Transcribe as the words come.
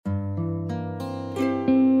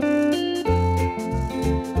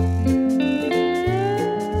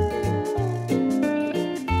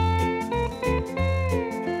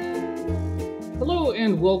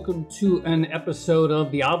welcome to an episode of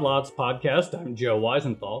the Odd Lots podcast. I'm Joe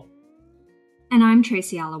Weisenthal. And I'm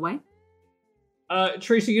Tracy Alloway.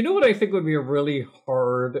 Tracy, you know what I think would be a really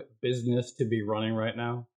hard business to be running right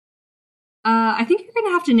now? I think you're going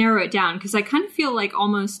to have to narrow it down because I kind of feel like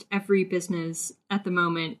almost every business at the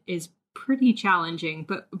moment is pretty challenging.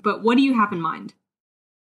 But what do you have in mind?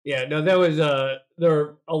 Yeah, no, there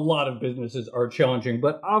are a lot of businesses are challenging,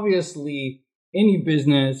 but obviously any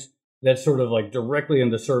business that's sort of like directly in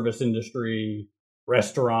the service industry,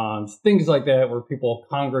 restaurants, things like that, where people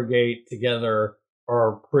congregate together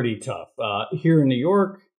are pretty tough. Here in New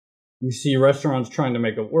York, you see restaurants trying to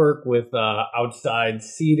make it work with outside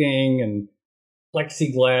seating and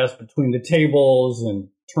plexiglass between the tables and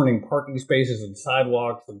turning parking spaces and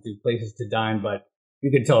sidewalks into places to dine, but you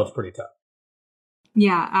can tell it's pretty tough.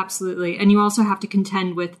 Yeah, absolutely. And you also have to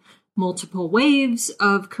contend with multiple waves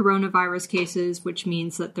of coronavirus cases, which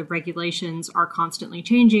means that the regulations are constantly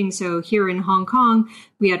changing. So here in Hong Kong,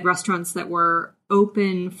 we had restaurants that were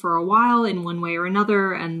open for a while in one way or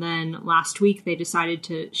another. And then last week, they decided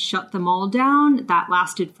to shut them all down. That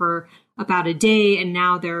lasted for about a day. And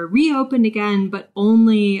now they're reopened again, but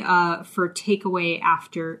only for takeaway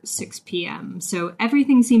after 6 p.m. So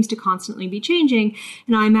everything seems to constantly be changing.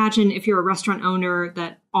 And I imagine if you're a restaurant owner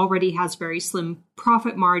that already has very slim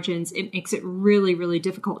profit margins, it makes it really, really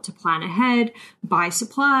difficult to plan ahead, buy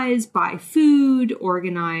supplies, buy food,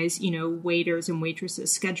 organize, waiters and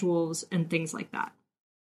waitresses' schedules and things like that.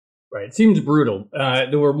 Right. It seems brutal. There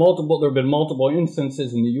have been multiple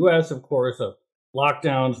instances in the U.S., of course, of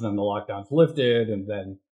lockdowns, and then the lockdowns lifted, and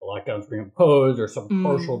then the lockdowns reimposed, or some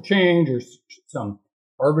partial change, or some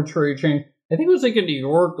arbitrary change. I think it was like in New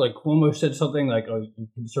York, like Cuomo said something like, "Oh, you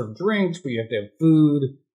can serve drinks, but you have to have food,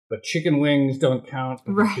 but chicken wings don't count.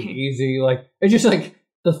 Right? It's easy." Like it's just like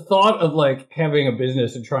the thought of like having a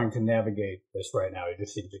business and trying to navigate this right now. It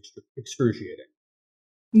just seems excruciating.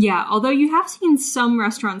 Yeah, although you have seen some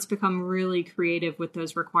restaurants become really creative with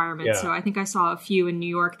those requirements. Yeah. So I think I saw a few in New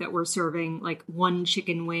York that were serving like one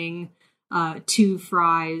chicken wing, 2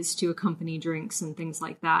 fries to accompany drinks and things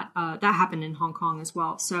like that. That happened in Hong Kong as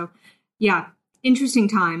well. So yeah, interesting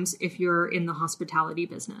times if you're in the hospitality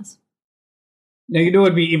business. Now, you know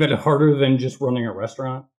it'd be even harder than just running a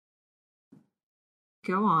restaurant?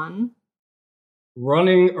 Go on.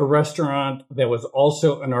 Running a restaurant that was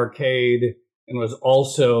also an arcade and was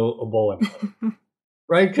also a bowling alley,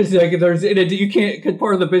 right? Because like you can't. Because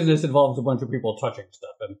part of the business involves a bunch of people touching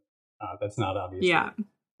stuff, and that's not obviously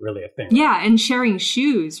really a thing. Yeah, right? And sharing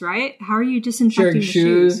shoes, right? How are you disinfecting sharing the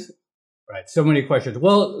shoes? Right. So many questions.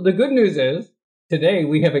 Well, the good news is today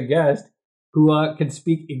we have a guest who can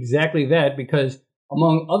speak exactly that because,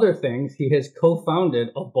 among other things, he has co-founded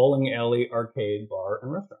a bowling alley, arcade, bar,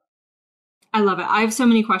 and restaurant. I love it. I have so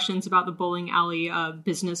many questions about the bowling alley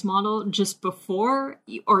business model just before,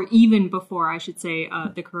 or even before, I should say,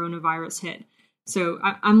 the coronavirus hit. So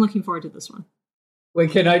I'm looking forward to this one.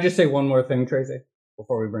 Wait, can I just say one more thing, Tracy,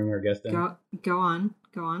 before we bring our guest in? Go on.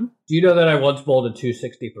 Do you know that I once bowled a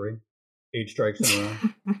 263? 8 strikes in a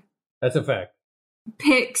row. That's a fact.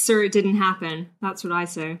 Picks or it didn't happen. That's what I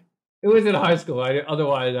say. It was in high school.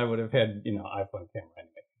 Otherwise, I would have had, iPhone camera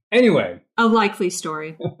anyway. A likely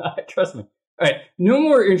story. Trust me. All right, no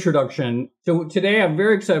more introduction. So today I'm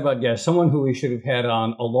very excited about guest, someone who we should have had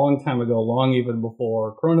on a long time ago, long even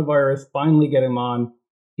before coronavirus, finally get him on.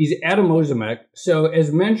 He's Adam Ozimek. So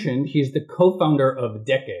as mentioned, he's the co-founder of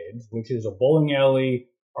Decades, which is a bowling alley,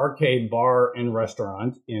 arcade, bar, and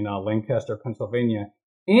restaurant in Lancaster, Pennsylvania.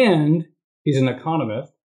 And he's an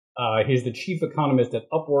economist. He's the chief economist at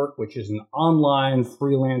UpWork, which is an online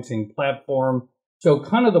freelancing platform. So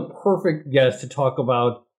kind of the perfect guest to talk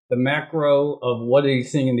about the macro of what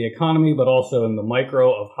he's seeing in the economy, but also in the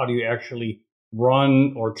micro of how do you actually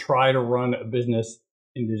run or try to run a business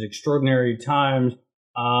in these extraordinary times.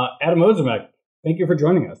 Adam Ozimek, thank you for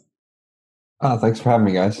joining us. Thanks for having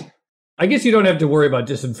me, guys. I guess you don't have to worry about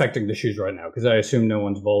disinfecting the shoes right now, because I assume no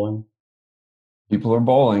one's bowling. People are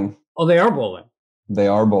bowling. Oh, they are bowling? They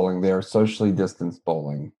are bowling. They are socially distanced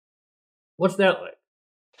bowling. What's that like?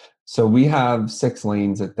 So we have 6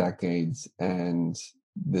 lanes at Decades, and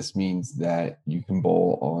this means that you can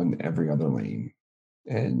bowl on every other lane.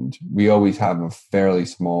 And we always have a fairly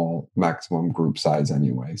small maximum group size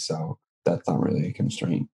anyway, so that's not really a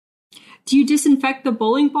constraint. Do you disinfect the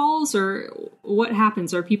bowling balls, or what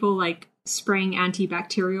happens? Are people like spraying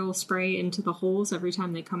antibacterial spray into the holes every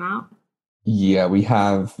time they come out? Yeah, we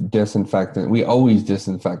have disinfectant. We always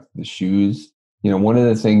disinfect the shoes. One of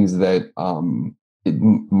the things that it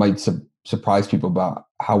might surprise people about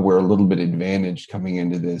how we're a little bit advantaged coming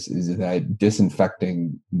into this is that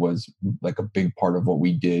disinfecting was like a big part of what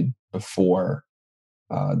we did before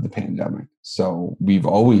the pandemic. So we've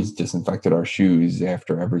always disinfected our shoes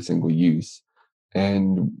after every single use.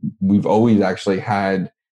 And we've always actually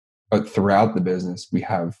had, throughout the business, we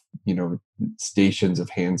have, stations of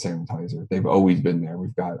hand sanitizer. They've always been there.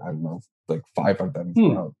 We've got, I don't know, like 5 of them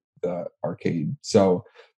throughout the arcade. So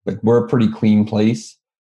like we're a pretty clean place.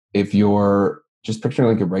 If you're just picturing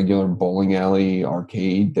like a regular bowling alley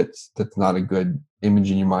arcade, that's not a good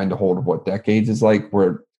image in your mind to hold of what decades is like.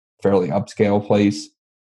 We're a fairly upscale place.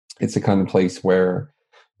 It's the kind of place where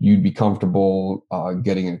you'd be comfortable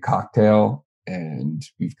getting a cocktail, and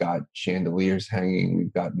we've got chandeliers hanging.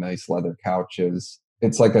 We've got nice leather couches.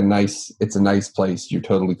 It's a nice place. You're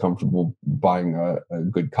totally comfortable buying a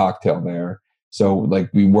good cocktail there. So like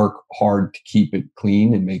we work hard to keep it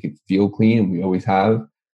clean and make it feel clean, and we always have.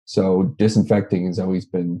 So disinfecting has always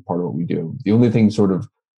been part of what we do. The only thing sort of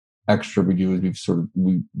extra we do is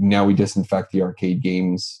we disinfect the arcade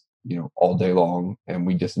games, all day long, and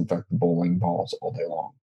we disinfect the bowling balls all day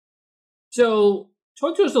long. So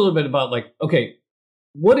talk to us a little bit about okay,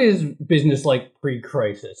 what is business like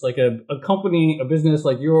pre-crisis? Like a company, a business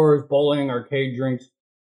like yours, bowling, arcade, drinks,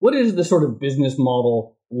 what does the sort of business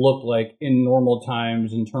model look like in normal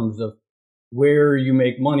times in terms of where you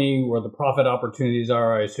make money, where the profit opportunities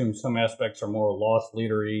are? I assume some aspects are more loss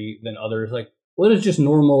leadery than others. Like, what is just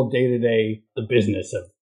normal day-to-day, the business of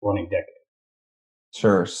running Decade?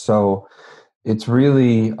 Sure. So it's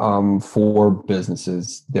really 4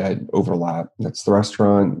 businesses that overlap. That's the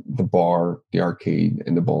restaurant, the bar, the arcade,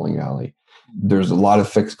 and the bowling alley. There's a lot of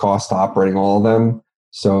fixed costs operating all of them.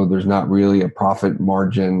 So there's not really a profit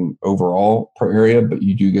margin overall per area, but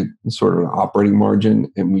you do get sort of an operating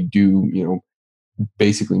margin. And we do,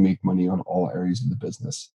 basically make money on all areas of the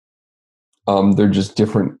business. They're just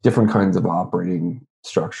different kinds of operating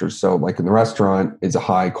structures. So like in the restaurant, it's a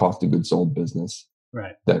high cost of goods sold business.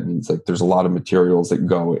 Right. That means like there's a lot of materials that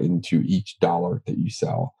go into each dollar that you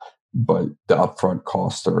sell, but the upfront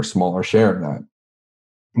costs are a smaller share of that.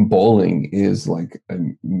 Bowling is like a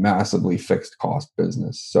massively fixed cost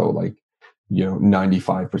business. So like,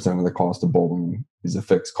 95% of the cost of bowling is a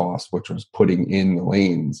fixed cost, which was putting in the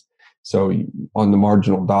lanes. So on the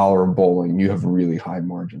marginal dollar of bowling, you have really high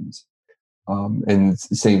margins. And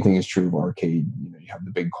the same thing is true of arcade. You have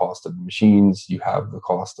the big cost of the machines, you have the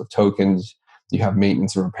cost of tokens, you have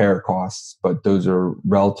maintenance and repair costs, but those are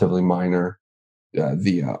relatively minor.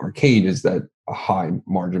 The arcade is that a high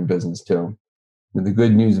margin business too. And the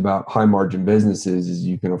good news about high margin businesses is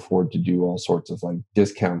you can afford to do all sorts of like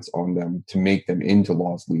discounts on them to make them into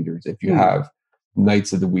loss leaders. If you have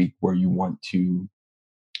nights of the week where you want to,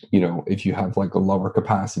 if you have like a lower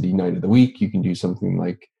capacity night of the week, you can do something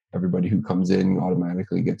like everybody who comes in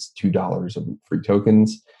automatically gets $2 of free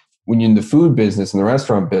tokens. When you're in the food business and the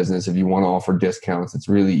restaurant business, if you want to offer discounts, it's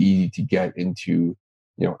really easy to get into,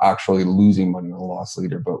 actually losing money on a loss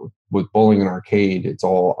leader. But with bowling and arcade, it's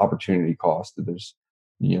all opportunity cost. There's,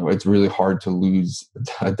 it's really hard to lose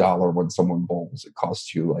 $1 when someone bowls. It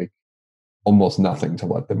costs you like almost nothing to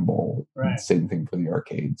let them bowl. Right. Same thing for the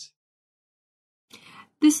arcades.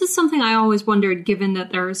 This is something I always wondered, given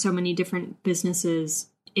that there are so many different businesses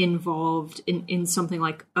involved in something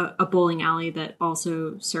like a bowling alley that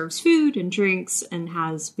also serves food and drinks and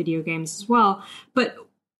has video games as well. But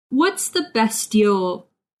what's the best deal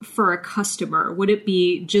for a customer? Would it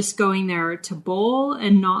be just going there to bowl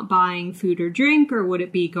and not buying food or drink? Or would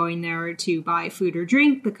it be going there to buy food or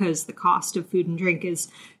drink because the cost of food and drink is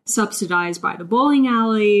subsidized by the bowling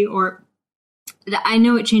alley? Or I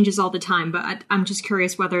know it changes all the time, but I'm just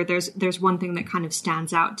curious whether there's one thing that kind of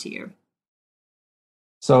stands out to you.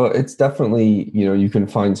 So it's definitely, you can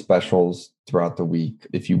find specials throughout the week.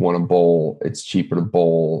 If you want to bowl, it's cheaper to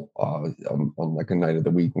bowl on like a night of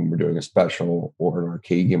the week when we're doing a special, or an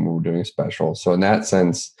arcade game when we're doing a special. So in that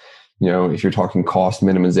sense, if you're talking cost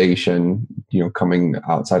minimization, coming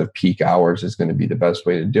outside of peak hours is going to be the best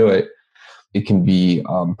way to do it. It can be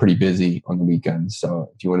pretty busy on the weekends.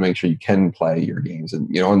 So if you want to make sure you can play your games,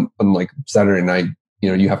 and, on like Saturday night,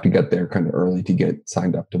 you have to get there kind of early to get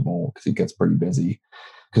signed up to bowl because it gets pretty busy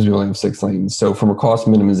because we only have 6 lanes. So from a cost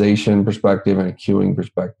minimization perspective and a queuing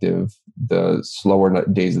perspective, the slower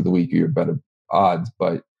days of the week are your better odds.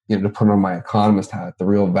 But, to put on my economist hat, the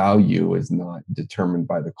real value is not determined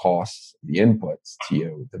by the costs, the inputs to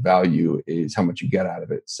you. The value is how much you get out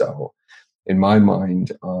of it. So in my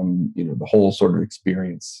mind, the whole sort of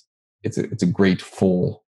experience, it's a great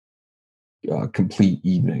full, complete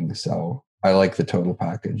evening. So I like the total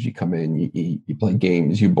package. You come in, you eat, you play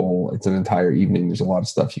games, you bowl. It's an entire evening. There's a lot of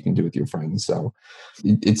stuff you can do with your friends. So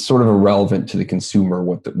it's sort of irrelevant to the consumer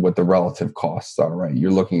what the relative costs are, right?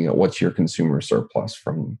 You're looking at what's your consumer surplus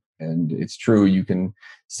from, and it's true you can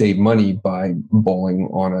save money by bowling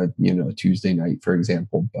on a Tuesday night, for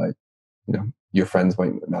example, but your friends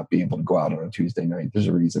might not be able to go out on a Tuesday night. There's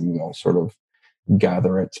a reason we all sort of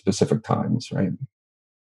gather at specific times, right?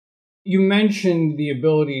 You mentioned the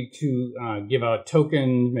ability to give out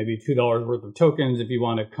tokens, maybe $2 worth of tokens if you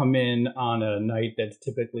want to come in on a night that's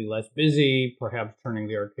typically less busy, perhaps turning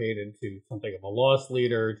the arcade into something of a loss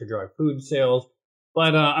leader to drive food sales.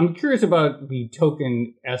 But I'm curious about the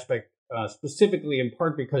token aspect specifically, in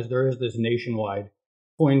part because there is this nationwide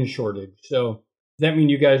coin shortage. So does that mean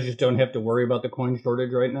you guys just don't have to worry about the coin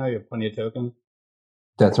shortage right now? You have plenty of tokens?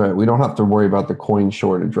 That's right. We don't have to worry about the coin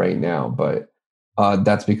shortage right now, but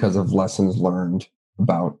that's because of lessons learned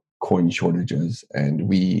about coin shortages. And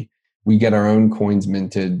we get our own coins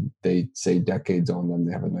minted. They say decades on them.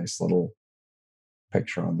 They have a nice little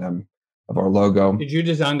picture on them of our logo. Did you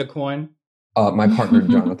design the coin? My partner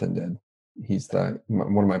Jonathan did.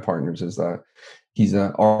 One of my partners is he's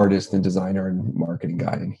an artist and designer and marketing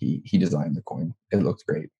guy, and he designed the coin. It looks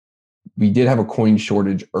great. We did have a coin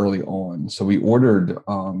shortage early on, so we ordered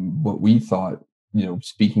what we thought.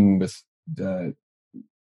 Speaking with the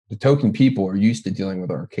token people are used to dealing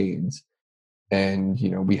with arcades, and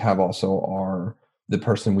we have also the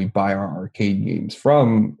person we buy our arcade games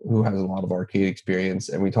from, who has a lot of arcade experience,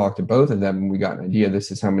 and we talked to both of them, and we got an idea.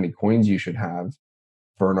 This is how many coins you should have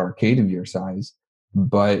for an arcade of your size,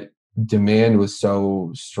 but demand was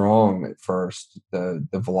so strong at first, the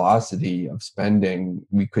velocity of spending,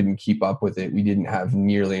 we couldn't keep up with it. We didn't have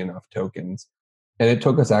nearly enough tokens. And it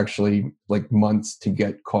took us actually like months to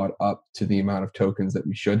get caught up to the amount of tokens that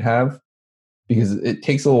we should have, because it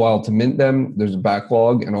takes a little while to mint them. There's a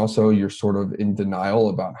backlog, and also you're sort of in denial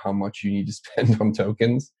about how much you need to spend on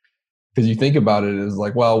tokens. Because you think about it as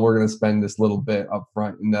like, well, we're going to spend this little bit up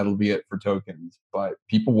front and that'll be it for tokens. But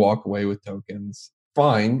people walk away with tokens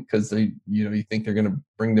fine, because you think they're going to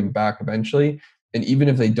bring them back eventually. And even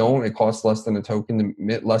if they don't, it costs less than a token to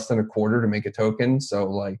mint, less than a quarter to make a token. So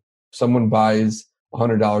like someone buys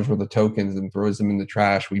 $100 worth of tokens and throws them in the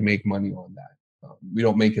trash, we make money on that. We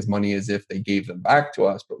don't make as money as if they gave them back to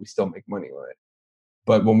us, but we still make money on it.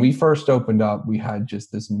 But when we first opened up, we had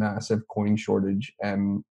just this massive coin shortage,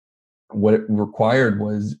 and what it required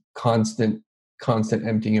was constant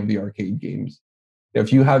emptying of the arcade games.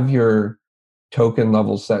 If you have your token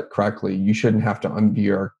level set correctly, you shouldn't have to empty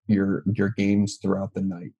your games throughout the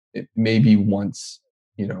night. It may be once,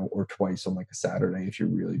 or twice on like a Saturday if you're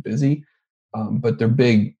really busy. But they're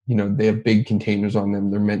big, they have big containers on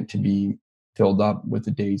them. They're meant to be filled up with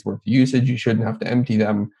a day's worth of usage. You shouldn't have to empty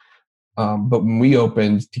them. But when we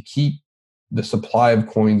opened, to keep the supply of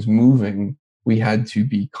coins moving, we had to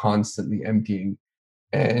be constantly emptying.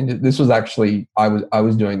 And this was actually, I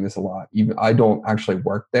was doing this a lot. Even I don't actually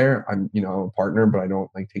work there. I'm a partner, but I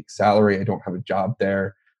don't like take salary. I don't have a job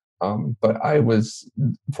there. But I was,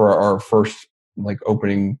 for our first like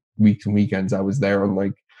opening weeks and weekends, I was there on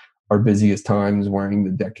like our busiest times, wearing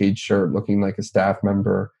the Decade shirt, looking like a staff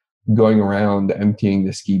member, going around emptying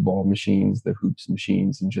the skee ball machines, the hoops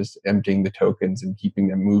machines, and just emptying the tokens and keeping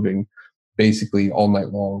them moving basically all night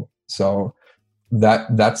long. So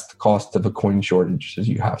that's the cost of a coin shortage, is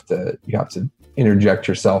you have to interject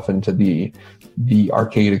yourself into the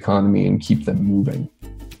arcade economy and keep them moving.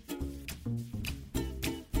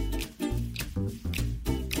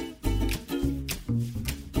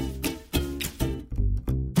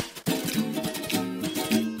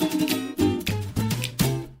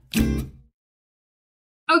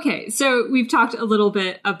 Okay, so we've talked a little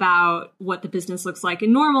bit about what the business looks like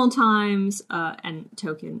in normal times and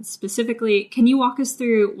tokens specifically. Can you walk us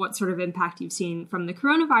through what sort of impact you've seen from the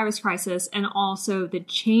coronavirus crisis, and also the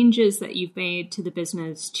changes that you've made to the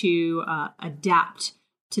business to adapt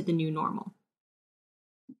to the new normal?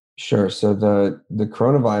 Sure. So the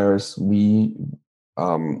coronavirus,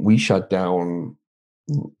 we shut down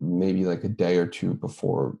maybe like a day or two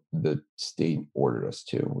before the state ordered us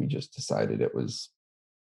to. We just decided it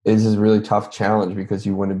is a really tough challenge, because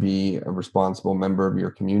you want to be a responsible member of your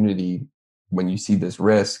community when you see this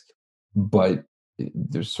risk, but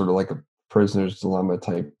there's sort of like a prisoner's dilemma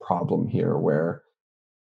type problem here, where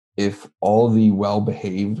if all the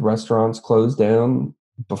well-behaved restaurants close down,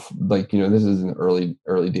 this is in the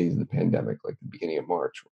early days of the pandemic, like the beginning of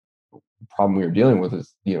March. The problem we were dealing with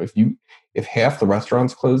is, if half the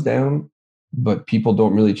restaurants close down, but people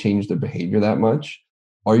don't really change their behavior that much,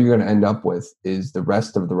 all you're going to end up with is the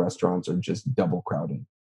rest of the restaurants are just double crowded.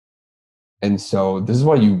 And so this is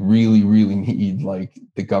why you really, really need like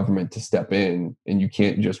the government to step in, and you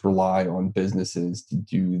can't just rely on businesses to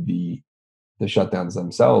do the shutdowns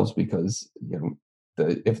themselves, because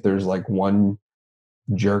if there's like one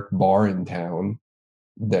jerk bar in town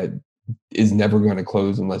that is never going to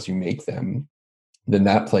close unless you make them, then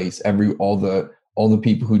that place, all the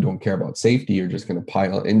people who don't care about safety are just going to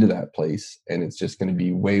pile into that place, and it's just going to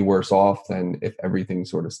be way worse off than if everything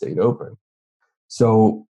sort of stayed open.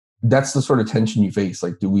 So that's the sort of tension you face.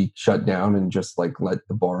 Like, do we shut down and just like let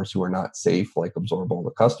the bars who are not safe like absorb all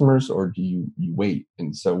the customers, or do you wait?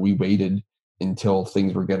 And so we waited until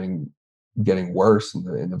things were getting worse,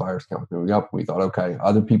 and the virus count was moving up. We thought, okay,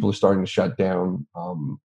 other people are starting to shut down.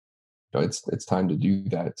 It's time to do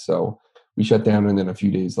that. So we shut down, and then a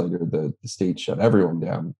few days later, the state shut everyone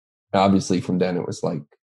down. Obviously, from then it was like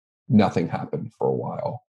nothing happened for a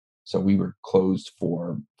while. So we were closed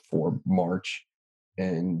for March,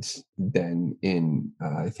 and then in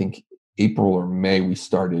I think April or May we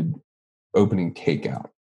started opening takeout.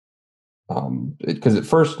 Because at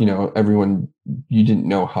first, everyone, you didn't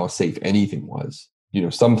know how safe anything was.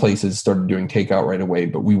 Some places started doing takeout right away,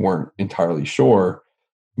 but we weren't entirely sure,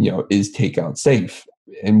 is takeout safe?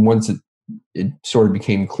 And once it sort of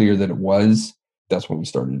became clear that it was, that's when we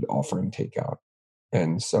started offering takeout.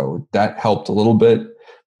 And so that helped a little bit.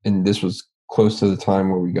 And this was close to the time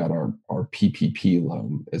where we got our PPP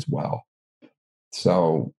loan as well.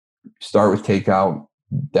 So start with takeout,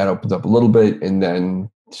 that opens up a little bit. And then,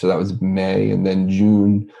 so that was May, and then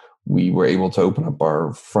June, we were able to open up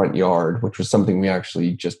our front yard, which was something we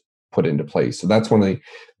actually just put into place. So that's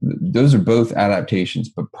those are both adaptations.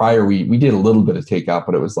 But prior, we did a little bit of takeout,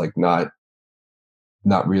 but it was like not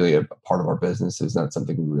really a part of our business. It's not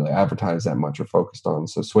something we really advertised that much or focused on.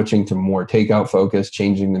 So switching to more takeout focus,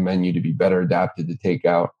 changing the menu to be better adapted to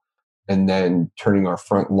takeout, and then turning our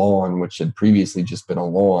front lawn, which had previously just been a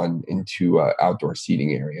lawn, into an outdoor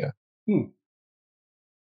seating area.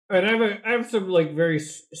 All right, I have some like very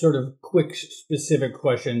sort of quick, specific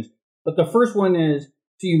questions. But the first one is: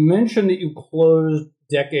 so you mentioned that you closed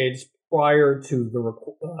decades prior to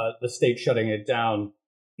the state shutting it down.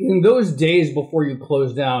 In those days before you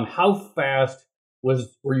closed down, how fast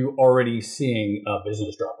were you already seeing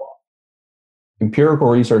business drop off? Empirical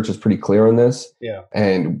research is pretty clear on this. Yeah.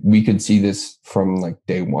 And we could see this from like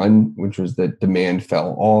day one, which was that demand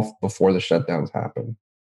fell off before the shutdowns happened.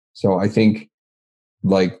 So I think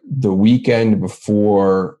like the weekend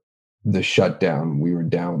before the shutdown, we were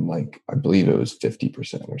down like, I believe it was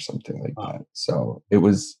 50% or something like that. So it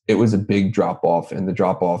was a big drop off, and the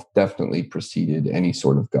drop off definitely preceded any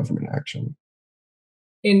sort of government action.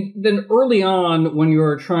 And then early on, when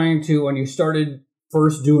you started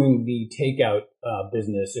first doing the takeout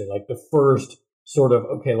business, or like the first sort of,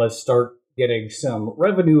 okay, let's start getting some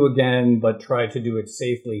revenue again, but try to do it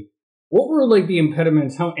safely. What were like the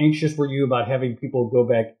impediments? How anxious were you about having people go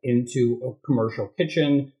back into a commercial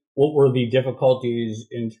kitchen? What were the difficulties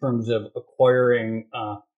in terms of acquiring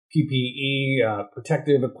PPE,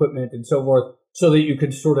 protective equipment, and so forth, so that you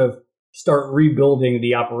could sort of start rebuilding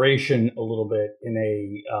the operation a little bit in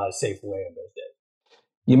a safe way in those days?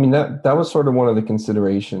 I mean, that was sort of one of the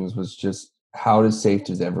considerations, was just how safe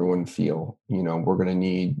does everyone feel? We're going to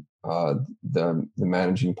need the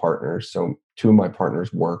managing partners. So two of my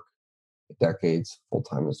partners work decades full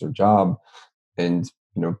time as their job, and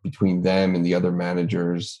between them and the other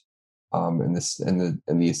managers and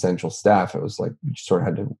the essential staff, it was like we just sort of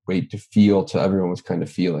had to wait to feel till everyone was kind of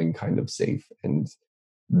feeling kind of safe, and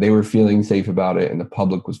they were feeling safe about it, and the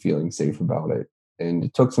public was feeling safe about it. And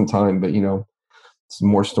it took some time, but some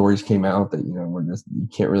more stories came out that you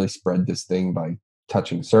can't really spread this thing by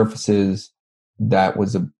touching surfaces. That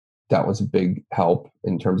was a big help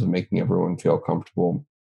in terms of making everyone feel comfortable.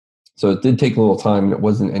 So it did take a little time, and it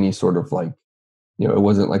wasn't any sort of like, it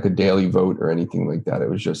wasn't like a daily vote or anything like that. It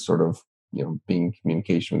was just sort of, being in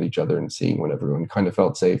communication with each other and seeing when everyone kind of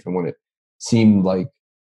felt safe, and when it seemed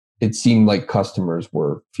like customers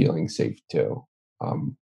were feeling safe too.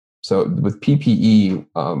 So with PPE,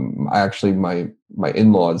 my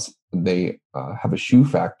in-laws, they have a shoe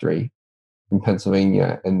factory in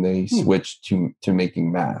Pennsylvania, and they switched to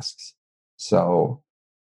making masks. So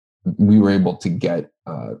we were able to get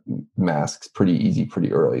masks pretty easy,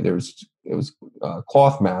 pretty early. It was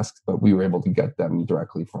cloth masks, but we were able to get them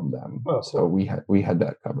directly from them. Oh, so we had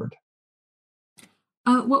that covered.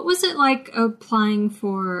 What was it like applying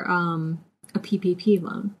for a PPP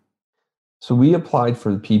loan? So we applied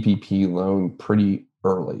for the PPP loan pretty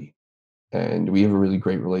early, and we have a really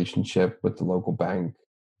great relationship with the local bank.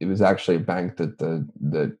 It was actually a bank that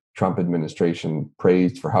the Trump administration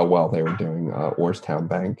praised for how well they were doing, Orrstown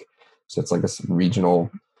Bank. So it's like a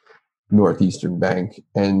regional Northeastern bank.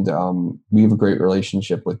 And we have a great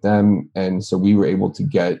relationship with them. And so we were able to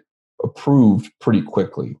get approved pretty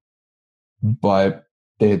quickly. But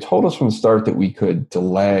they had told us from the start that we could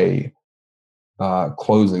delay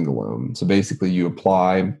closing the loan. So basically you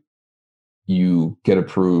apply, you get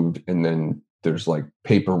approved, and then there's like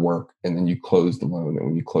paperwork, and then you close the loan. And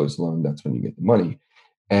when you close the loan, that's when you get the money.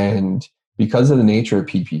 And because of the nature of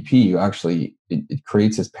PPP, you actually, it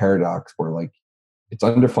creates this paradox where like it's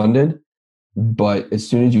underfunded, but as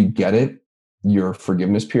soon as you get it, your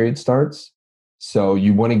forgiveness period starts. So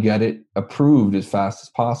you want to get it approved as fast as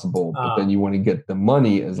possible, but then you want to get the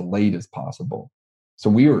money as late as possible. So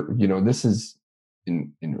we were, this is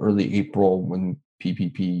in early April when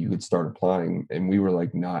PPP, you could start applying, and we were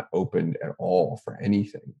like not opened at all for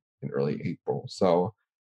anything in early April. So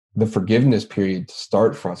the forgiveness period to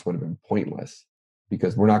start for us would have been pointless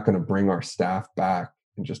because we're not going to bring our staff back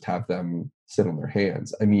and just have them sit on their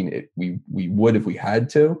hands. I mean, we would if we had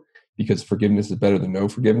to, because forgiveness is better than no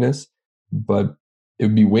forgiveness, but it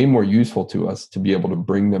would be way more useful to us to be able to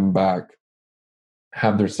bring them back,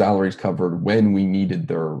 have their salaries covered when we needed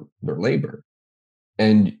their labor.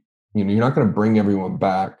 And you're not going to bring everyone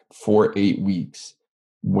back for 8 weeks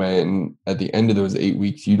when at the end of those 8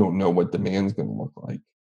 weeks you don't know what demand's going to look like,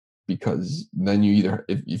 because then you either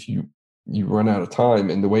if you run out of time.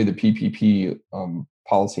 And the way the PPP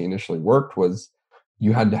policy initially worked was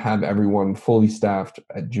you had to have everyone fully staffed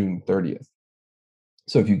at June 30th.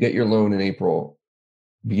 So if you get your loan in April,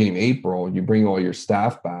 beginning of April, you bring all your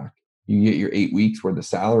staff back, you get your 8 weeks where the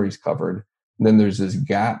salary's covered. And then there's this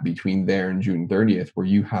gap between there and June 30th where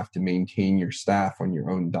you have to maintain your staff on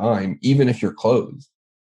your own dime, even if you're closed.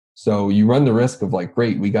 So you run the risk of like,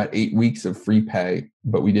 great, we got 8 weeks of free pay,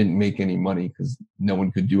 but we didn't make any money because no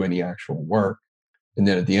one could do any actual work. And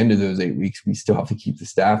then at the end of those 8 weeks, we still have to keep the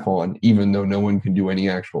staff on, even though no one can do any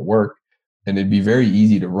actual work. And it'd be very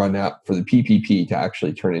easy to run out for the PPP to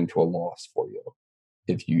actually turn into a loss for you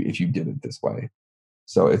if you did it this way.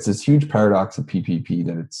 So it's this huge paradox of PPP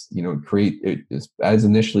that it is as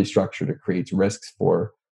initially structured, it creates risks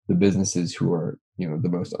for the businesses who are, the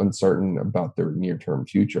most uncertain about their near-term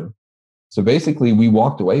future. So basically we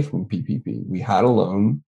walked away from PPP. We had a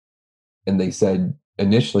loan, and they said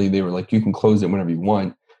initially they were like, you can close it whenever you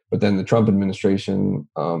want. But then the Trump administration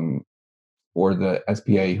or the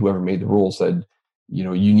SBA, whoever made the rule, said,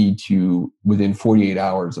 you need to, within 48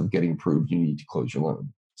 hours of getting approved, you need to close your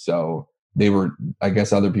loan. So they were, I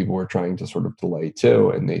guess other people were trying to sort of delay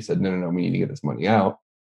too. And they said, no, we need to get this money out.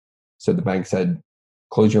 So the bank said,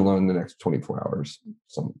 close your loan in the next 24 hours,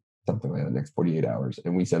 something like that, the next 48 hours.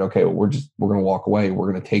 And we said, okay, well, we're going to walk away.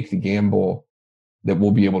 We're going to take the gamble that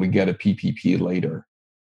we'll be able to get a PPP later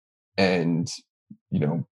and,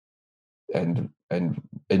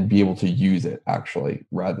 and be able to use it actually,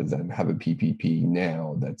 rather than have a PPP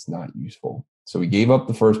now that's not useful. So we gave up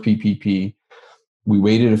the first PPP. We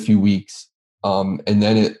waited a few weeks, and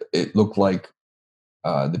then it looked like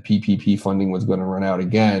the PPP funding was going to run out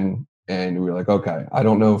again. And we were like, okay, I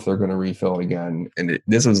don't know if they're going to refill it again. And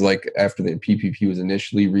this was like after the PPP was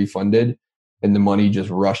initially refunded and the money just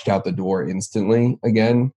rushed out the door instantly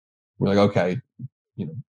again. We're like, okay,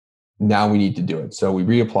 now we need to do it. So we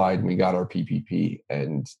reapplied and we got our PPP.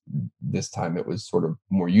 And this time it was sort of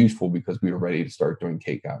more useful because we were ready to start doing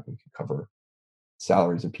takeout and could cover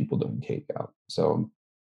salaries of people doing takeout. So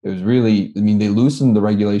it was really, they loosened the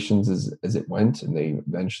regulations as it went, and they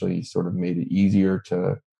eventually sort of made it easier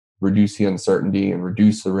to reduce the uncertainty and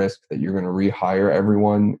reduce the risk that you're going to rehire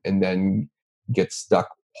everyone and then get stuck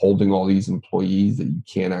holding all these employees that you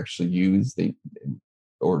can't actually use.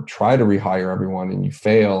 Or try to rehire everyone and you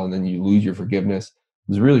fail and then you lose your forgiveness.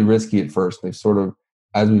 It was really risky at first. They've sort of,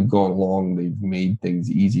 as we've gone along, they've made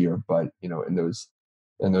things easier. But in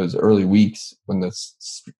those early weeks when the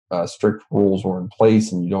strict rules were in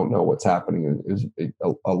place and you don't know what's happening, it was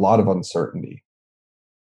a lot of uncertainty.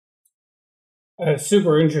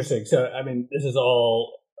 Super interesting. So, this is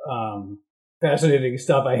all fascinating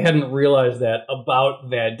stuff. I hadn't realized that about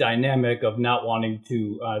that dynamic of not wanting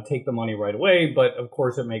to take the money right away, but of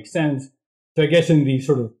course it makes sense. So I guess in the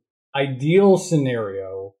sort of ideal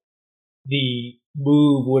scenario, the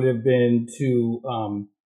move would have been to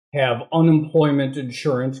have unemployment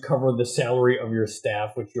insurance cover the salary of your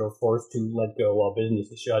staff, which you're forced to let go while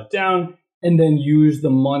business is shut down, and then use the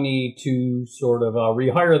money to sort of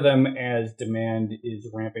rehire them as demand is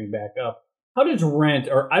ramping back up. How does rent,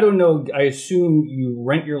 or I don't know, I assume you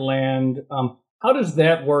rent your land. How does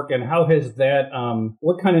that work, and how has that,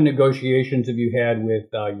 what kind of negotiations have you had with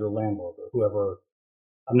your landlord or whoever?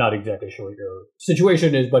 I'm not exactly sure what your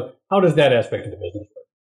situation is, but how does that aspect of the business work?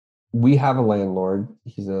 we have a landlord.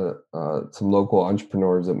 He's some local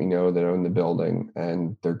entrepreneurs that we know that own the building,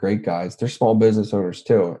 and they're great guys. They're small business owners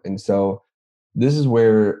too. And so this is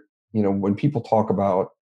where, when people talk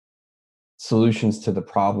about solutions to the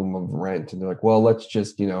problem of rent, and they're like, well, let's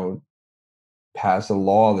just, pass a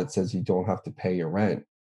law that says you don't have to pay your rent.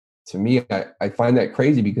 To me, I find that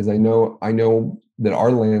crazy, because I know that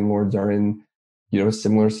our landlords are in, a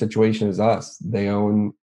similar situation as us. They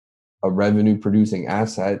own a revenue producing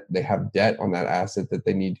asset. They have debt on that asset that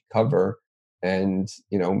they need to cover. And,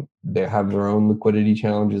 they have their own liquidity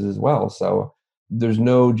challenges as well. So there's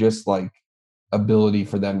no just like ability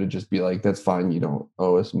for them to just be like, that's fine, you don't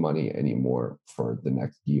owe us money anymore for the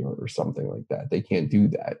next year or something like that. They can't do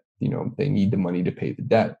that. They need the money to pay the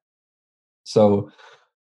debt. So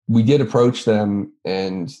we did approach them,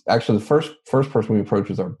 and actually the first person we approached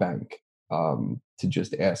was our bank, to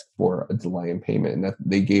just ask for a delay in payment, and that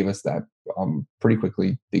they gave us that pretty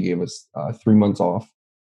quickly. They gave us 3 months off,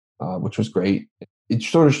 which was great. It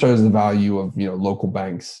sort of shows the value of local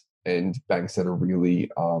banks and banks that are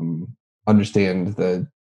really understand the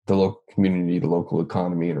local community, the local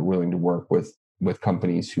economy, and are willing to work with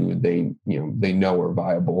companies who they know are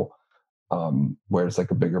viable. Whereas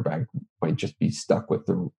like a bigger bank might just be stuck with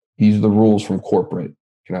these are the rules from corporate,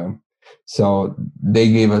 So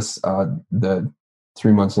they gave us the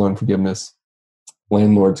 3 months loan forgiveness.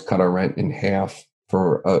 Landlords cut our rent in half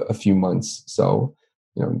for a few months. So,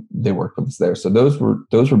 they worked with us there. So those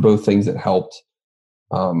were both things that helped.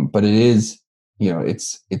 But it is,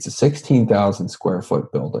 it's a 16,000 square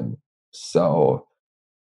foot building. So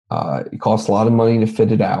it costs a lot of money to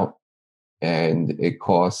fit it out, and it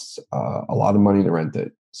costs a lot of money to rent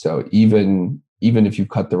it. So even if you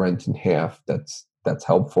cut the rent in half, that's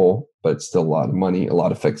helpful, but it's still a lot of money, a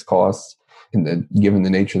lot of fixed costs. And then, given the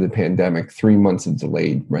nature of the pandemic, 3 months of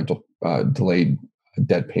delayed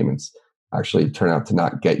debt payments actually turn out to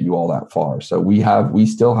not get you all that far. So we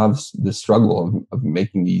still have the struggle of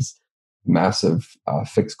making these massive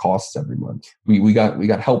fixed costs every month. We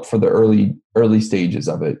got help for the early stages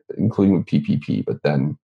of it, including with PPP, but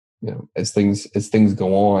then as things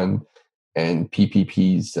go on and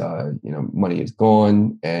PPP's money is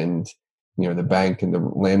gone, and the bank and the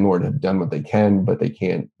landlord have done what they can, but they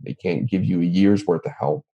can't give you a year's worth of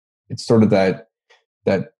help. It's sort of that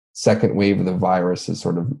second wave of the virus is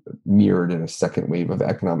sort of mirrored in a second wave of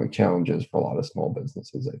economic challenges for a lot of small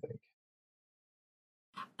businesses, I think.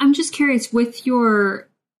 I'm just curious, with your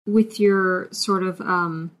sort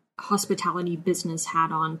of hospitality business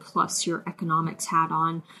hat on plus your economics hat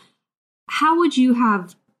on, how would you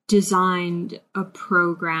have designed a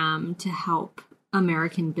program to help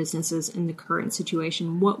American businesses in the current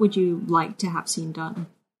situation? What would you like to have seen done?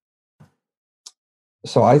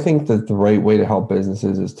 So I think that the right way to help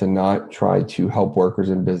businesses is to not try to help workers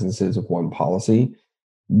and businesses with one policy.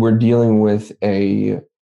 We're dealing with a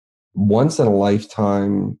once in a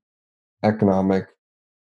lifetime economic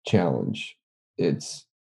challenge. It's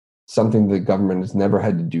something the government has never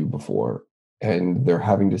had to do before, and they're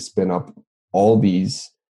having to spin up all these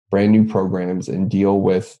brand new programs and deal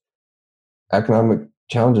with economic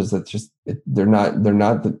challenges that they're not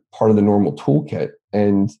the part of the normal toolkit.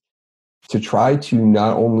 And to try to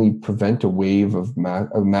not only prevent a wave of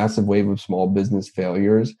a massive wave of small business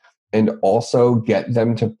failures, and also get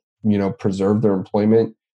them to preserve their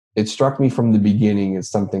employment, it struck me from the beginning as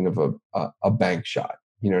something of a bank shot.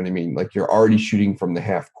 You know what I mean? Like, you're already shooting from the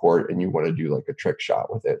half court and you want to do like a trick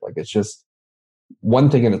shot with it. Like, it's just one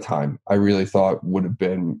thing at a time. I really thought would have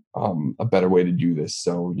been a better way to do this.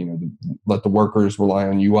 So, let the workers rely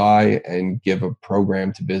on UI and give a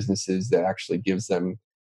program to businesses that actually gives them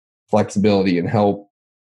flexibility and help,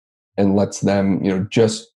 and lets them,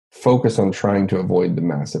 just focus on trying to avoid the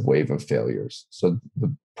massive wave of failures. So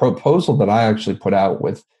the proposal that I actually put out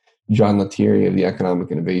with John Lettieri of the Economic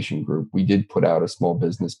Innovation Group, we did put out a small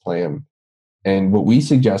business plan. And what we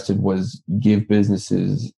suggested was give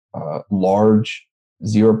businesses large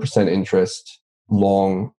 0% interest,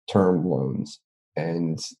 long-term loans.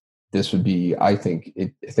 And this would be, I think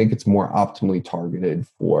it's more optimally targeted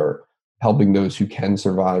for helping those who can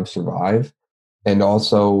survive, and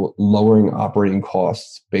also lowering operating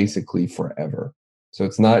costs basically forever. So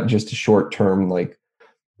it's not just a short term, like,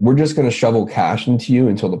 we're just going to shovel cash into you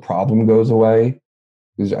until the problem goes away.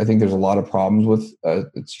 Because I think there's a lot of problems with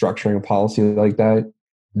structuring a policy like that.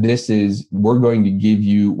 This is, we're going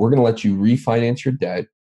to let you refinance your debt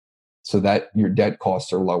so that your debt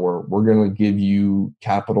costs are lower. We're going to give you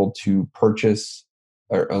capital to purchase,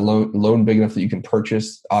 or a loan big enough that you can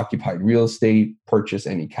purchase occupied real estate, purchase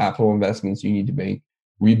any capital investments you need to make,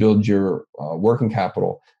 rebuild your working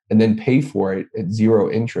capital. and then pay for it at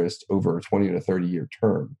zero interest over a 20 to 30-year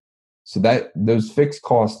term. So that those fixed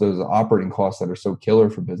costs, those operating costs that are so killer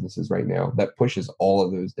for businesses right now, that pushes all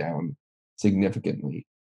of those down significantly.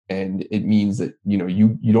 And it means that,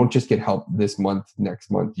 you don't just get help this month,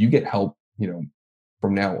 next month, you get help,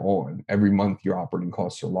 from now on. Every month your operating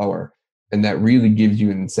costs are lower. And that really gives you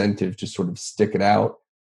an incentive to sort of stick it out,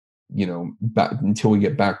 back, until we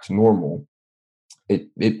get back to normal.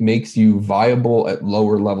 It makes you viable at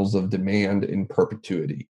lower levels of demand in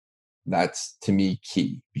perpetuity. That's, to me,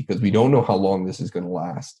 key, because we don't know how long this is going to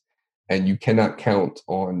last. And you cannot count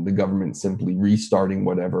on the government simply restarting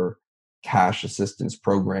whatever cash assistance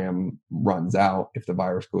program runs out if the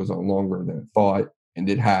virus goes on longer than it thought, and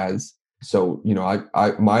it has. So,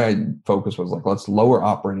 my focus was like, let's lower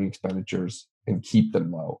operating expenditures and keep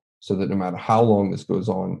them low, so that no matter how long this goes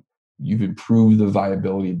on, you've improved the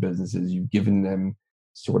viability of businesses. You've given them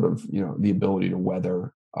sort of, the ability to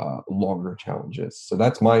weather longer challenges. So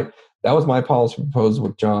that was my policy proposal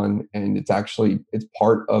with John, and it's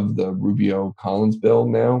part of the Rubio-Collins bill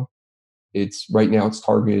now. Right now it's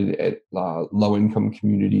targeted at low-income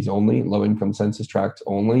communities only, low-income census tracts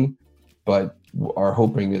only, but our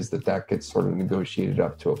hoping is that gets sort of negotiated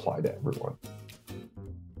up to apply to everyone.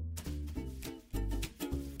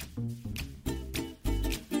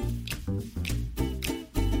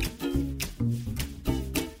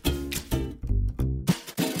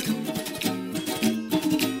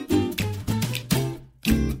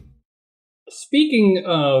 Speaking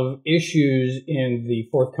of issues in the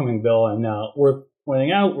forthcoming bill, and worth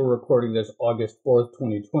pointing out, we're recording this August 4th,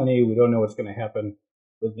 2020. We don't know what's going to happen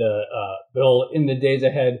with the bill in the days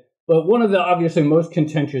ahead. But one of the obviously most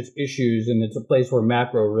contentious issues, and it's a place where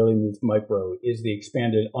macro really meets micro, is the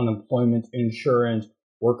expanded unemployment insurance,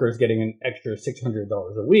 workers getting an extra $600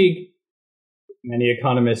 a week. Many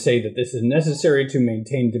economists say that this is necessary to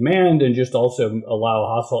maintain demand and just also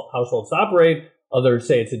allow households to operate. Others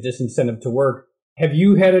say it's a disincentive to work. Have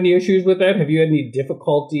you had any issues with that? Have you had any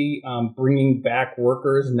difficulty bringing back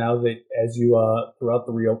workers now that, as you throughout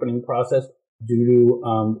the reopening process, due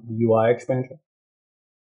to the UI expansion?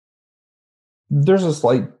 There's a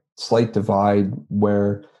slight divide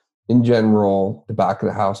where, in general, the back of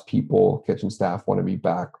the house people, kitchen staff, want to be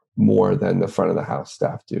back more than the front of the house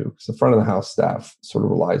staff do. Because the front of the house staff sort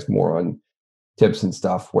of relies more on tips and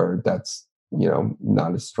stuff, where that's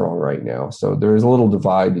not as strong right now. So there is a little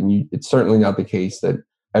divide, and it's certainly not the case that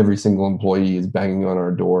every single employee is banging on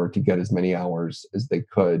our door to get as many hours as they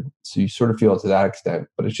could. So you sort of feel it to that extent,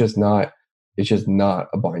 but it's just not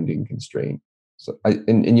a binding constraint. So I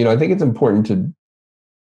think it's important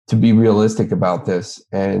to be realistic about this,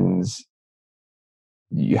 and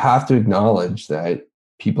you have to acknowledge that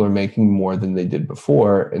people are making more than they did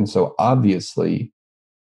before, and so obviously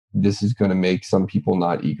this is going to make some people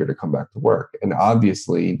not eager to come back to work. And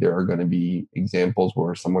obviously there are going to be examples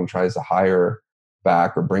where someone tries to hire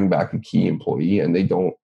back or bring back a key employee and they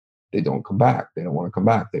don't come back. They don't want to come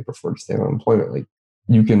back. They prefer to stay on unemployment. Like,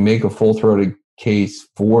 you can make a full-throated case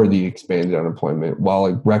for the expanded unemployment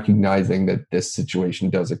while recognizing that this situation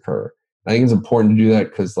does occur. I think it's important to do that,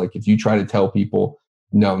 because if you try to tell people,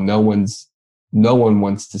 no one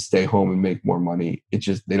wants to stay home and make more money,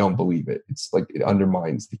 they don't believe it. It's it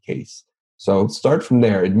undermines the case. So start from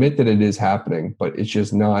there. Admit that it is happening, but it's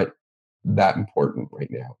just not that important right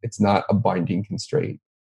now. It's not a binding constraint.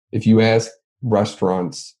 If you ask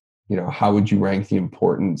restaurants, how would you rank the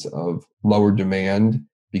importance of lower demand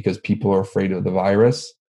because people are afraid of the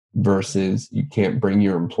virus versus you can't bring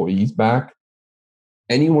your employees back?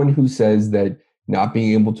 Anyone who says that not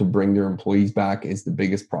being able to bring their employees back is the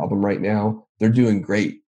biggest problem right now, they're doing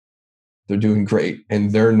great. They're doing great.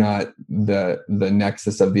 And they're not the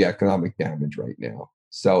nexus of the economic damage right now.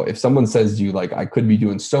 So if someone says to you, I could be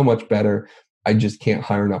doing so much better, I just can't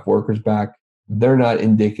hire enough workers back, they're not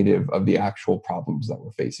indicative of the actual problems that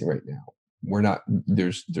we're facing right now.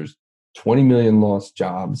 There's 20 million lost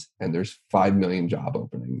jobs and there's 5 million job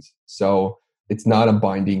openings. So it's not a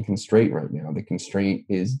binding constraint right now. The constraint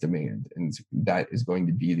is demand, and that is going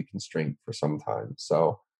to be the constraint for some time.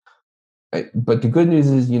 So, but the good news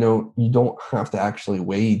is, you don't have to actually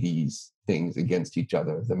weigh these things against each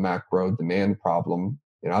other. The macro demand problem,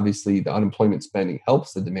 and obviously the unemployment spending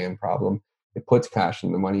helps the demand problem. It puts cash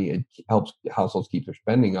in the money. It helps households keep their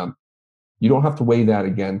spending up. You don't have to weigh that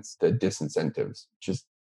against the disincentives.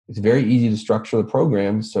 It's very easy to structure the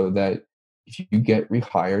program so that if you get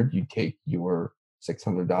rehired, you take your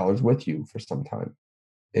 $600 with you for some time.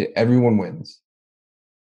 Everyone wins.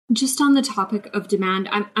 Just on the topic of demand,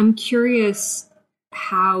 I'm curious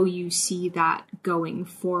how you see that going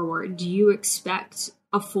forward. Do you expect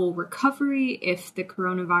a full recovery if the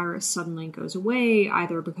coronavirus suddenly goes away,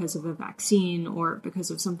 either because of a vaccine or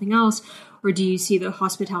because of something else? Or do you see the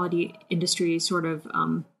hospitality industry sort of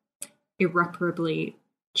irreparably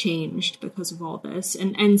changed because of all this?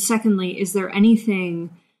 And secondly, is there anything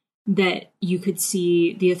that you could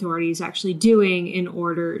see the authorities actually doing in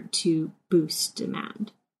order to boost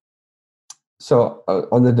demand? So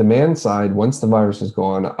on the demand side, once the virus is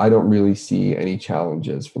gone, I don't really see any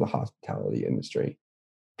challenges for the hospitality industry.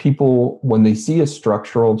 People, when they see a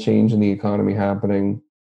structural change in the economy happening,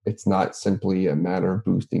 it's not simply a matter of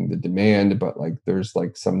boosting the demand, but like there's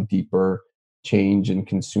like some deeper change in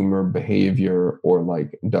consumer behavior or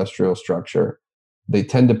like industrial structure. They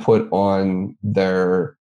tend to put on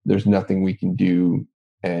there's nothing we can do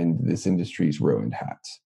and this industry's ruined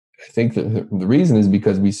hats. I think that the reason is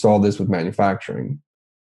because we saw this with manufacturing,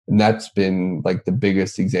 and that's been like the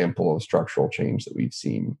biggest example of structural change that we've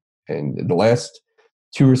seen. And in the last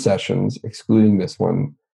two recessions, excluding this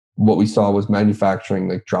one, what we saw was manufacturing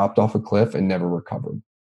like dropped off a cliff and never recovered.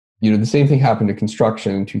 The same thing happened to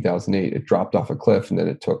construction in 2008. It dropped off a cliff and then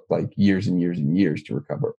it took like years and years and years to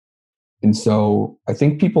recover. And so I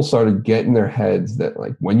think people started getting their heads that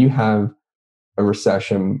like when you have a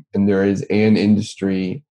recession and there is an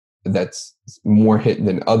industry that's more hit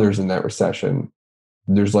than others in that recession,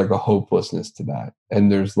 there's like a hopelessness to that.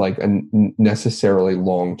 And there's like a necessarily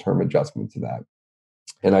long-term adjustment to that.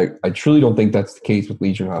 And I truly don't think that's the case with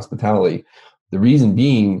leisure and hospitality. The reason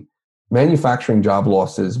being, manufacturing job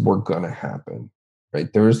losses were going to happen,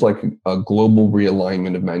 right? There was like a global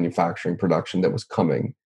realignment of manufacturing production that was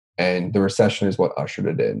coming, and the recession is what ushered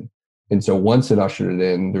it in. And so once it ushered it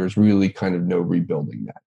in, there's really kind of no rebuilding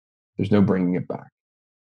that. There's no bringing it back.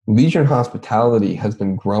 Leisure and hospitality has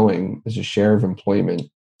been growing as a share of employment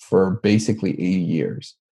for basically 80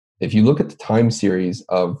 years. If you look at the time series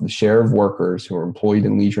of the share of workers who are employed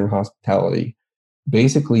in leisure and hospitality,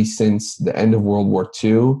 basically since the end of World War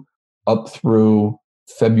II up through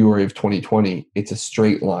February of 2020, it's a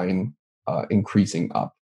straight line increasing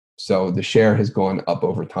up. So the share has gone up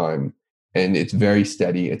over time, and it's very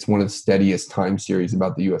steady. It's one of the steadiest time series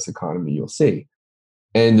about the US economy you'll see.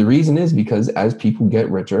 And the reason is because as people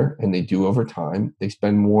get richer, and they do over time, they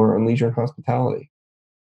spend more on leisure and hospitality.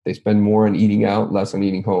 They spend more on eating out, less on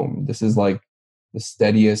eating home. This is like the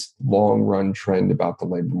steadiest long run trend about the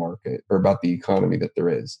labor market or about the economy that there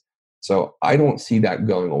is. So I don't see that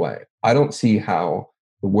going away. I don't see how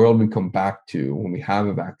the world we come back to when we have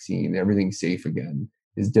a vaccine, everything's safe again,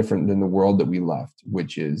 is different than the world that we left,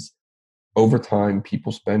 which is over time,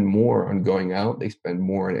 people spend more on going out. They spend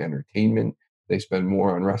more on entertainment. They spend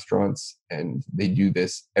more on restaurants, and they do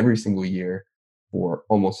this every single year for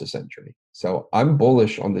almost a century. So I'm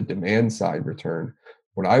bullish on the demand side return.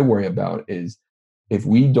 What I worry about is if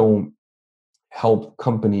we don't help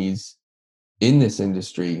companies in this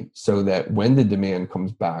industry so that when the demand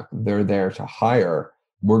comes back, they're there to hire,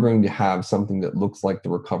 we're going to have something that looks like the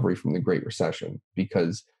recovery from the Great Recession,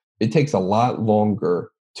 because it takes a lot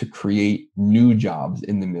longer to create new jobs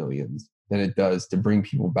in the millions than it does to bring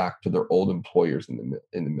people back to their old employers in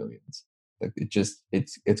the millions. Like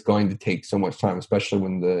it's going to take so much time, especially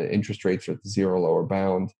when the interest rates are at the zero lower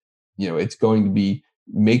bound. It's going to be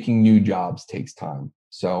making new jobs takes time.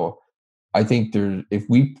 So I think if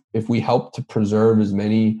we help to preserve as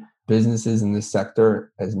many businesses in this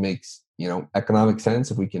sector as makes economic sense,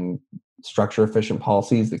 if we can structure efficient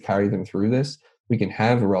policies that carry them through this, we can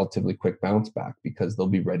have a relatively quick bounce back because they'll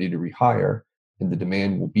be ready to rehire and the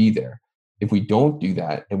demand will be there. If we don't do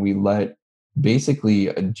that and we let basically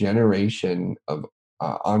a generation of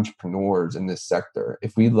entrepreneurs in this sector,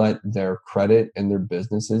 if we let their credit and their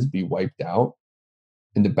businesses be wiped out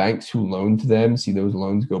and the banks who loan to them see those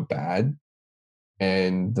loans go bad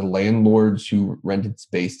and the landlords who rented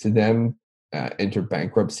space to them enter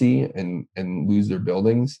bankruptcy and lose their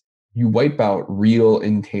buildings, you wipe out real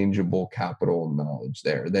intangible capital and knowledge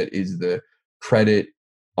there. That is the credit,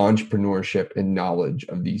 entrepreneurship, and knowledge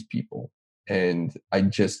of these people. And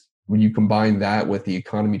when you combine that with the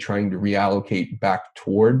economy trying to reallocate back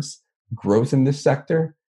towards growth in this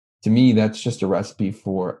sector, to me, that's just a recipe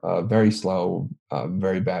for a very slow,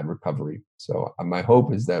 very bad recovery. So my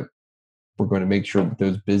hope is that we're going to make sure that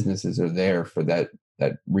those businesses are there for that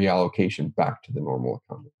reallocation back to the normal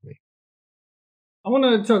economy. I want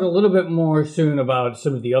to talk a little bit more soon about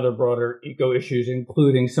some of the other broader eco issues,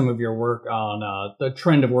 including some of your work on the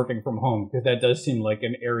trend of working from home, because that does seem like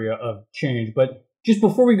an area of change. But just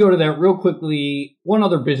before we go to that, real quickly, one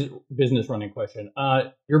other business running question.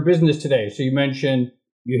 Your business today, so you mentioned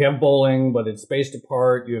you have bowling, but it's spaced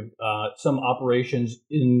apart. You have some operations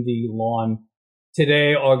in the lawn.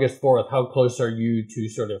 today, August 4th, how close are you to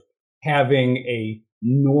sort of having a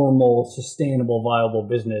normal, sustainable, viable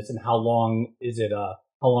business, and how long of a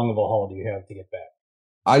haul do you have to get back?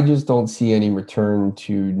 I just don't see any return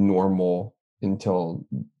to normal until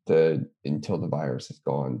the virus is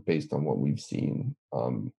gone, based on what we've seen.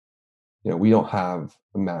 We don't have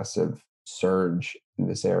a massive surge in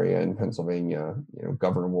this area in Pennsylvania.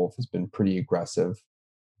 Governor Wolf has been pretty aggressive.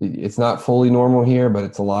 It's not fully normal here, but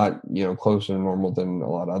it's a lot, closer to normal than a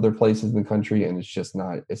lot of other places in the country. And it's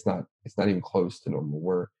not even close to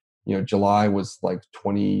normal. July was like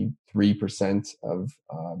 23% of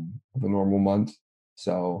a normal month.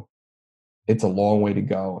 So it's a long way to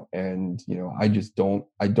go. And, I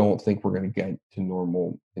don't think we're going to get to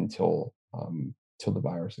normal till the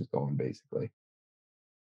virus is gone, basically.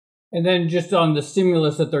 And then just on the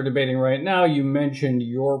stimulus that they're debating right now, you mentioned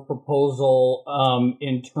your proposal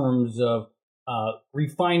in terms of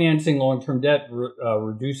refinancing long-term debt,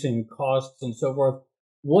 reducing costs, and so forth.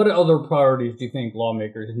 What other priorities do you think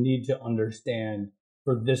lawmakers need to understand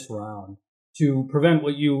for this round to prevent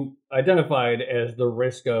what you identified as the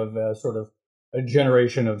risk of sort of a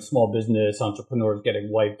generation of small business entrepreneurs getting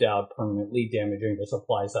wiped out, permanently damaging the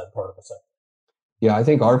supply side part of the sector? Yeah, I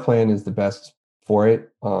think our plan is the best for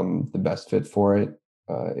it, the best fit for it,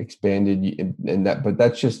 expanded in that. But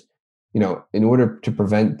that's just, in order to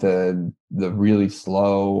prevent the really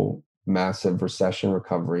slow, massive recession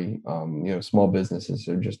recovery, small businesses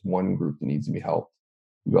are just one group that needs to be helped.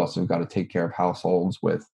 You also got to take care of households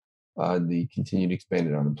with the continued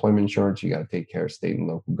expanded unemployment insurance. You got to take care of state and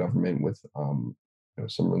local government with some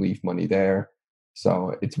relief money there.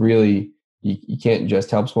 So it's really, you can't just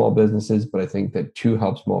help small businesses, but I think that to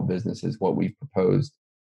help small businesses, what we've proposed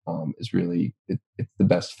is really, it's the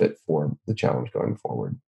best fit for the challenge going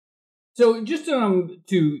forward. So just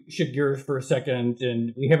to shift gears for a second,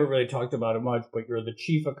 and we haven't really talked about it much, but you're the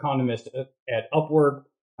chief economist at UpWork,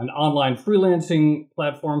 an online freelancing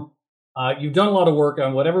platform. You've done a lot of work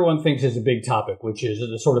on what everyone thinks is a big topic, which is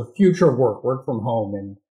the sort of future of work from home.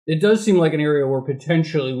 And it does seem like an area where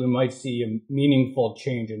potentially we might see a meaningful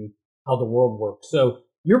change in how the world works. So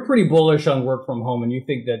you're pretty bullish on work from home, and you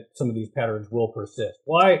think that some of these patterns will persist.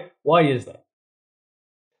 Why is that?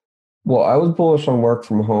 Well, I was bullish on work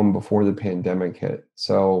from home before the pandemic hit.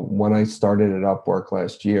 So when I started at Upwork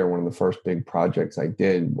last year, one of the first big projects I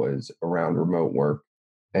did was around remote work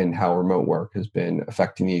and how remote work has been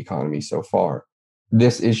affecting the economy so far.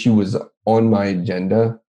 This issue was on my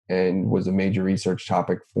agenda and was a major research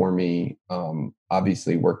topic for me.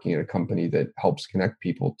 Obviously, working at a company that helps connect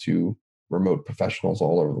people to remote professionals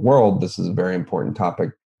all over the world, this is a very important topic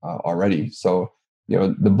already. So,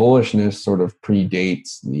 the bullishness sort of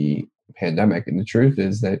predates the pandemic. And the truth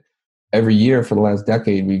is that every year for the last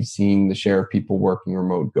decade, we've seen the share of people working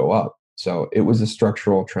remote go up. So it was a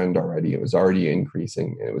structural trend already. It was already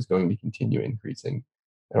increasing, and it was going to continue increasing.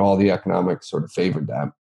 And all the economics sort of favored that.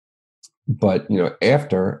 But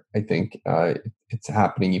after, I think it's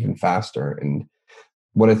happening even faster. And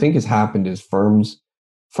what I think has happened is firms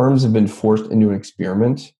have been forced into an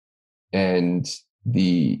experiment, and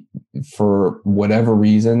for whatever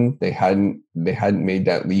reason they hadn't made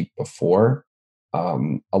that leap before.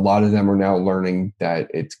 A lot of them are now learning that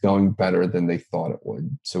it's going better than they thought it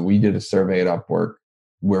would. So we did a survey at Upwork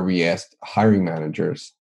where we asked hiring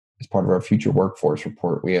managers, as part of our future workforce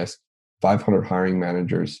report, we asked 500 hiring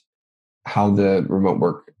managers how the remote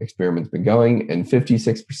work experiment's been going, and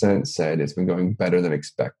 56% said it's been going better than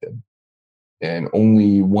expected. And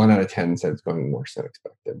only 1 out of 10 said it's going worse than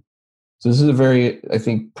expected. So this is a very, I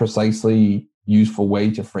think, precisely useful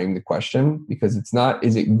way to frame the question, because it's not,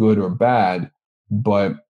 is it good or bad,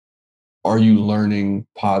 but are you learning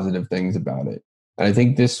positive things about it? And I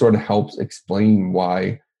think this sort of helps explain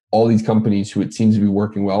why all these companies who it seems to be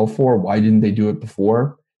working well for, why didn't they do it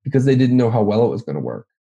before? Because they didn't know how well it was going to work.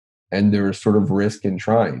 And there was sort of risk in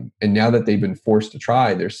trying. And now that they've been forced to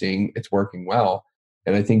try, they're seeing it's working well.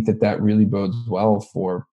 And I think that really bodes well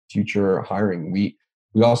for future hiring. We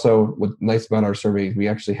also, what's nice about our survey is we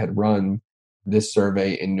actually had run this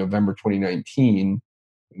survey in November 2019.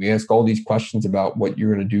 We asked all these questions about what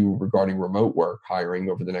you're going to do regarding remote work hiring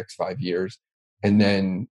over the next 5 years. And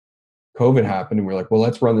then COVID happened, and we're like, well,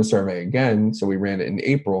 let's run the survey again. So we ran it in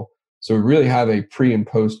April. So we really have a pre and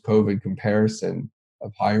post COVID comparison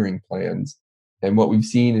of hiring plans. And what we've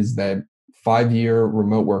seen is that 5-year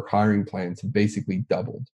remote work hiring plans have basically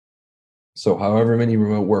doubled. So however many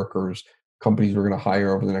remote workers companies were going to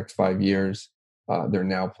hire over the next 5 years, they're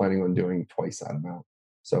now planning on doing twice that amount.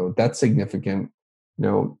 So that's significant.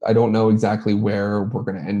 I don't know exactly where we're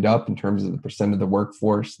going to end up in terms of the percent of the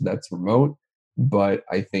workforce that's remote, but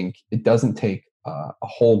I think it doesn't take a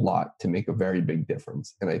whole lot to make a very big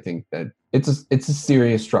difference. And I think that it's a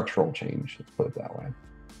serious structural change, let's put it that way.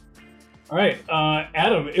 All right,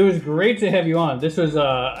 Adam, it was great to have you on. This was,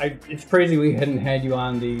 it's crazy we hadn't had you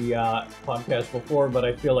on the podcast before, but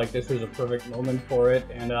I feel like this was a perfect moment for it,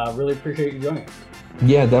 and really appreciate you joining us.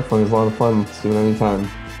 Yeah, definitely. It was a lot of fun. Let's do it anytime.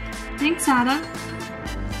 Thanks, Adam.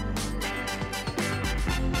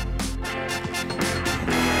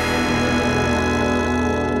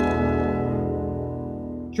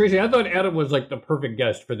 Tracy, I thought Adam was like the perfect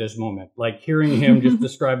guest for this moment. Like hearing him just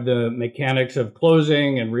describe the mechanics of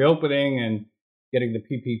closing and reopening and getting the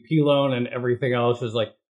PPP loan and everything else is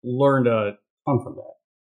like learned a ton from that.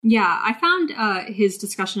 Yeah, I found his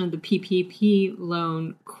discussion of the PPP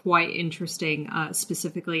loan quite interesting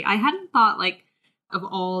specifically. I hadn't thought like of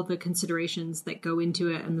all the considerations that go into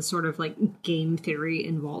it and the sort of like game theory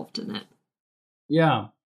involved in it. Yeah.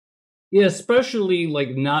 Yeah, especially like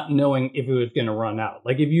not knowing if it was going to run out.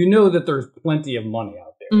 Like if you know that there's plenty of money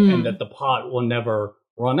out there and that the pot will never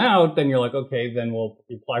run out, then you're like, okay, then we'll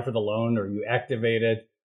apply for the loan or you activate it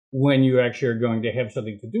when you actually are going to have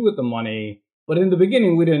something to do with the money. But in the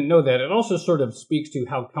beginning, we didn't know that. It also sort of speaks to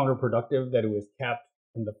how counterproductive that it was capped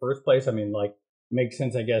in the first place. I mean, like, makes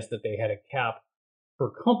sense, I guess, that they had a cap per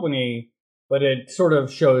company, but it sort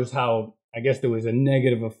of shows how, I guess, there was a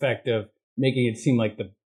negative effect of making it seem like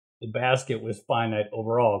the basket was finite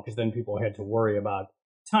overall, because then people had to worry about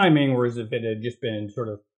timing, whereas if it had just been sort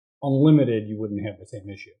of unlimited, you wouldn't have the same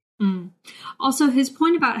issue. Also, his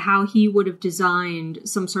point about how he would have designed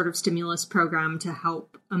some sort of stimulus program to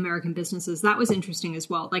help American businesses, that was interesting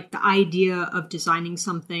as well. Like the idea of designing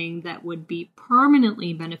something that would be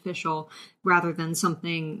permanently beneficial rather than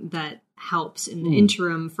something that helps in the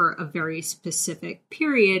interim for a very specific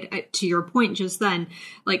period. To your point just then,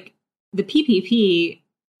 like the PPP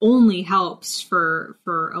only helps for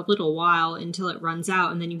a little while until it runs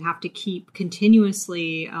out, and then you have to keep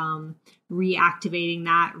continuously reactivating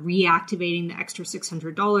the extra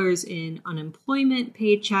 $600 in unemployment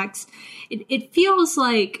paychecks. It feels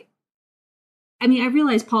like, I mean, I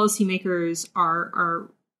realize policymakers are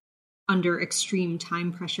under extreme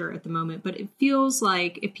time pressure at the moment, but it feels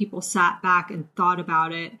like if people sat back and thought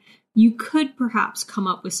about it, you could perhaps come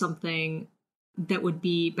up with something that would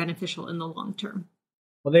be beneficial in the long term.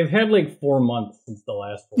 Well, they've had like 4 months since the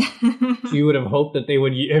last one. So you would have hoped that they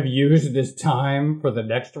would have used this time for the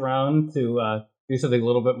next round to do something a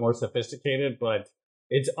little bit more sophisticated, but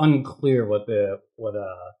it's unclear whether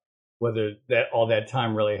that all that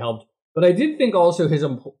time really helped. But I did think also his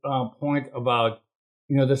point about,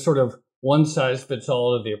 you know, the sort of one size fits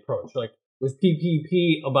all of the approach. Like, was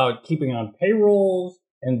PPP about keeping on payrolls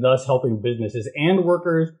and thus helping businesses and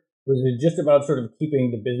workers? Was it just about sort of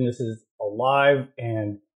keeping the businesses alive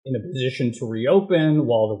and in a position to reopen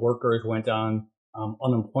while the workers went on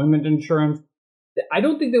unemployment insurance? I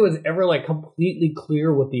don't think that was ever like completely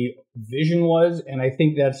clear what the vision was, and I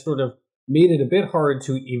think that sort of made it a bit hard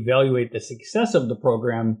to evaluate the success of the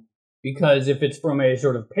program, because if it's from a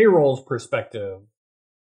sort of payrolls perspective,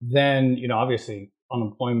 then, you know, obviously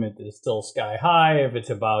unemployment is still sky high. If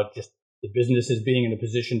it's about just the businesses being in a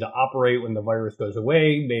position to operate when the virus goes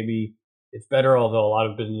away, maybe it's better, although a lot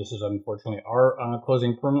of businesses, unfortunately, are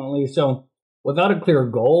closing permanently. So without a clear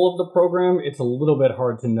goal of the program, it's a little bit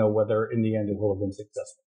hard to know whether in the end it will have been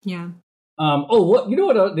successful. Yeah.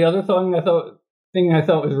 The other thing I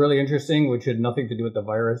thought was really interesting, which had nothing to do with the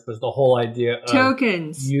virus, was the whole idea of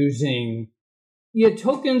tokens. Using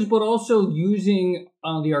tokens, but also using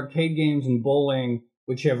the arcade games and bowling,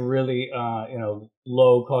 which have really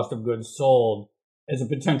low cost of goods sold, as a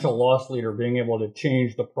potential loss leader, being able to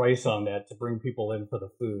change the price on that to bring people in for the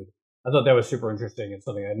food. I thought that was super interesting. It's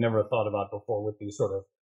something I'd never thought about before with these sort of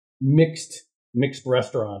mixed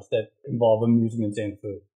restaurants that involve amusements and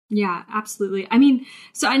food. Yeah, absolutely. I mean,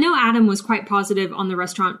 so I know Adam was quite positive on the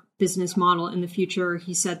restaurant business model in the future.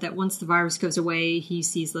 He said that once the virus goes away, he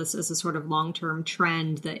sees this as a sort of long-term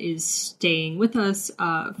trend that is staying with us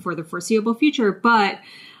for the foreseeable future. But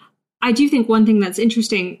I do think one thing that's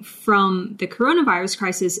interesting from the coronavirus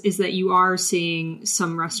crisis is that you are seeing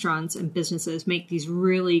some restaurants and businesses make these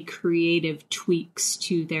really creative tweaks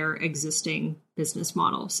to their existing business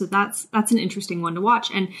model. So that's an interesting one to watch.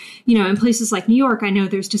 And, you know, in places like New York, I know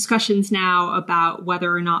there's discussions now about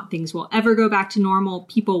whether or not things will ever go back to normal.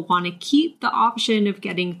 People want to keep the option of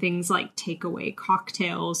getting things like takeaway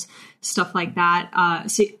cocktails, stuff like that.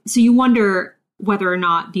 So you wonder whether or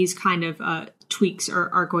not these kind of tweaks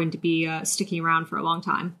are going to be sticking around for a long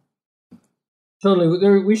time.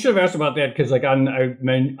 Totally. We should have asked about that, because like on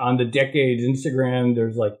the Decades Instagram,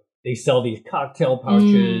 there's like, they sell these cocktail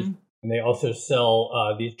pouches And they also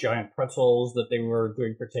sell these giant pretzels that they were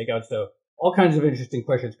doing for takeout. So all kinds of interesting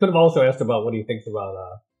questions. Could have also asked about what he thinks about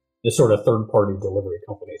the sort of third-party delivery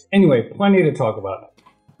companies. Anyway, plenty to talk about.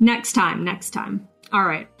 Next time. All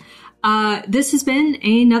right. This has been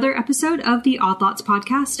another episode of the Odd Lots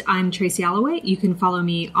podcast. I'm Tracy Alloway. You can follow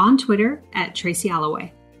me on Twitter at Tracy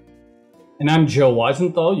Alloway. And I'm Joe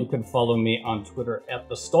Weisenthal. You can follow me on Twitter at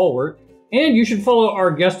The Stalwart. And you should follow our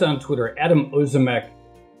guest on Twitter, Adam Ozimek.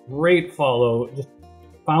 Great follow. Just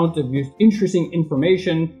found of interesting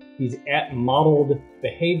information. He's at Modeled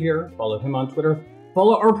Behavior. Follow him on Twitter.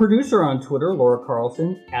 Follow our producer on Twitter, Laura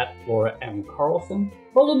Carlson, at Laura M. Carlson.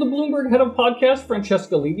 Follow the Bloomberg head of podcast,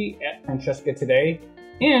 Francesca Levy, at Francesca Today.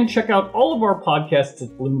 And check out all of our podcasts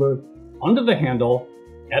at Bloomberg under the handle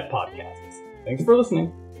 @podcasts. Thanks for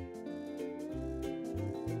listening.